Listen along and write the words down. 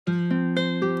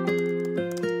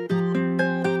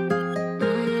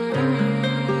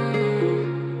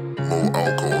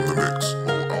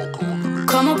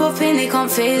pain, they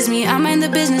can't faze me. I mind the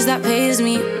business that pays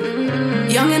me.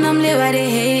 Young and I'm lit, why they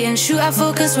hating? Shoot, I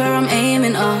focus where I'm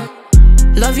aiming,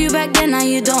 Love you back then, now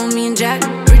you don't mean jack.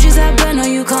 Bridges I burn, no,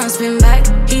 you can't spin back.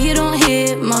 He don't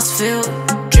hear, must feel.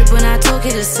 Drip when I talk,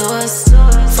 it is sauce.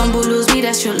 Fumble, lose me,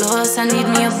 that's your loss. I need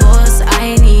me a boss,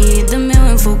 I need the mill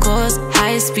in full course.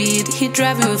 High speed, he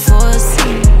driving with force.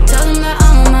 Tell them that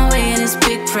I'm on my way and it's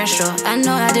big pressure. I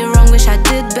know I did wrong, wish I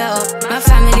did better. My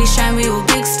family shine, we all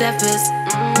big steppers.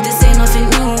 This ain't nothing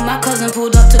new. My cousin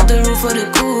pulled up, took the roof of the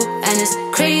coupe. And it's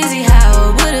crazy how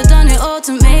I would've done it all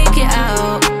to make it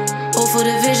out. All for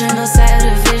the vision, lost sight of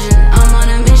the vision. I'm on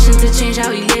a mission to change how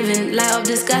we living. Light up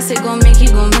this gas, it gon' make you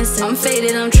go missing. I'm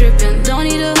faded, I'm tripping. Don't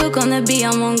need a hook on the beat,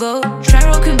 I'm on go. Try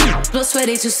rock a beat, but swear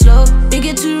they too slow. They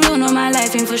get too real, know my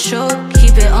life ain't for show.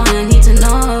 Keep it on, I need to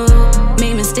know.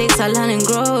 Make mistakes, I learn and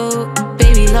grow.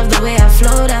 Baby, love the way I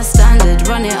flow, that's standard.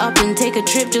 Run it up and take a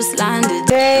trip, just landed.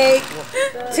 Hey,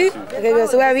 okay,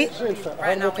 so where are we?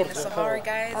 Right now we're in the Sahara,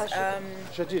 guys.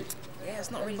 Yeah,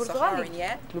 it's not really Saharan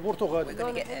yet. We're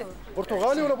gonna get there.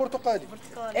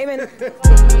 Amen.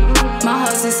 My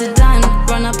house is sedan.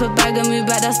 Run up a bag and move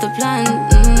back, that's the plan.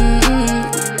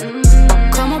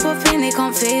 Come up off pain, they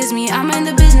can't faze me. I mind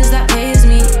the business that pays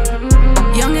me.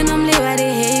 Young and I'm lit, why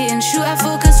they hating? Shoot, I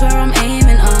focus where I'm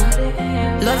aiming,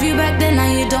 Love you back then, now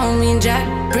you don't mean jack.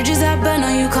 Bridges I burn, no,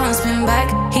 you can't spin back.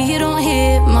 He don't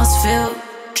hear, must feel.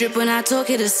 Drip when I talk,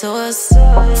 it is sauce.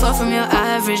 Far from your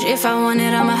average, if I want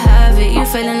it, I'ma have it. You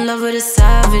fell in love with a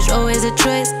savage, always a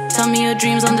choice. Tell me your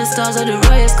dreams on the stars of the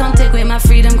royals. Can't take away my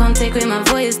freedom, can't take away my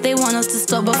voice. They want us to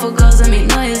stop, but for Gaza make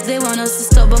noise. They want us to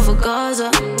stop, but for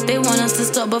Gaza. They want us to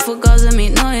stop, but for Gaza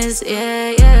make noise.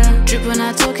 Yeah, yeah. Drip when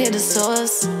I talk, it is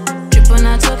sauce. Drip when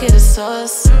I talk, it is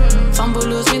sauce. Fumble,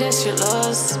 lose me, that's your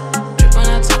loss. Drip when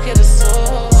I talk, it is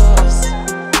sauce.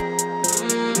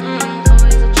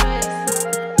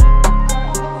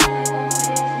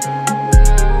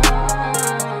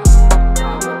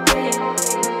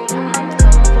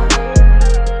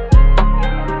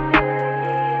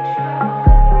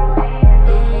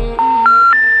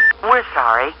 We're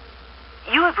sorry.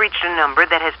 You have reached a number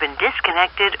that has been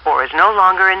disconnected or is no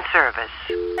longer in service.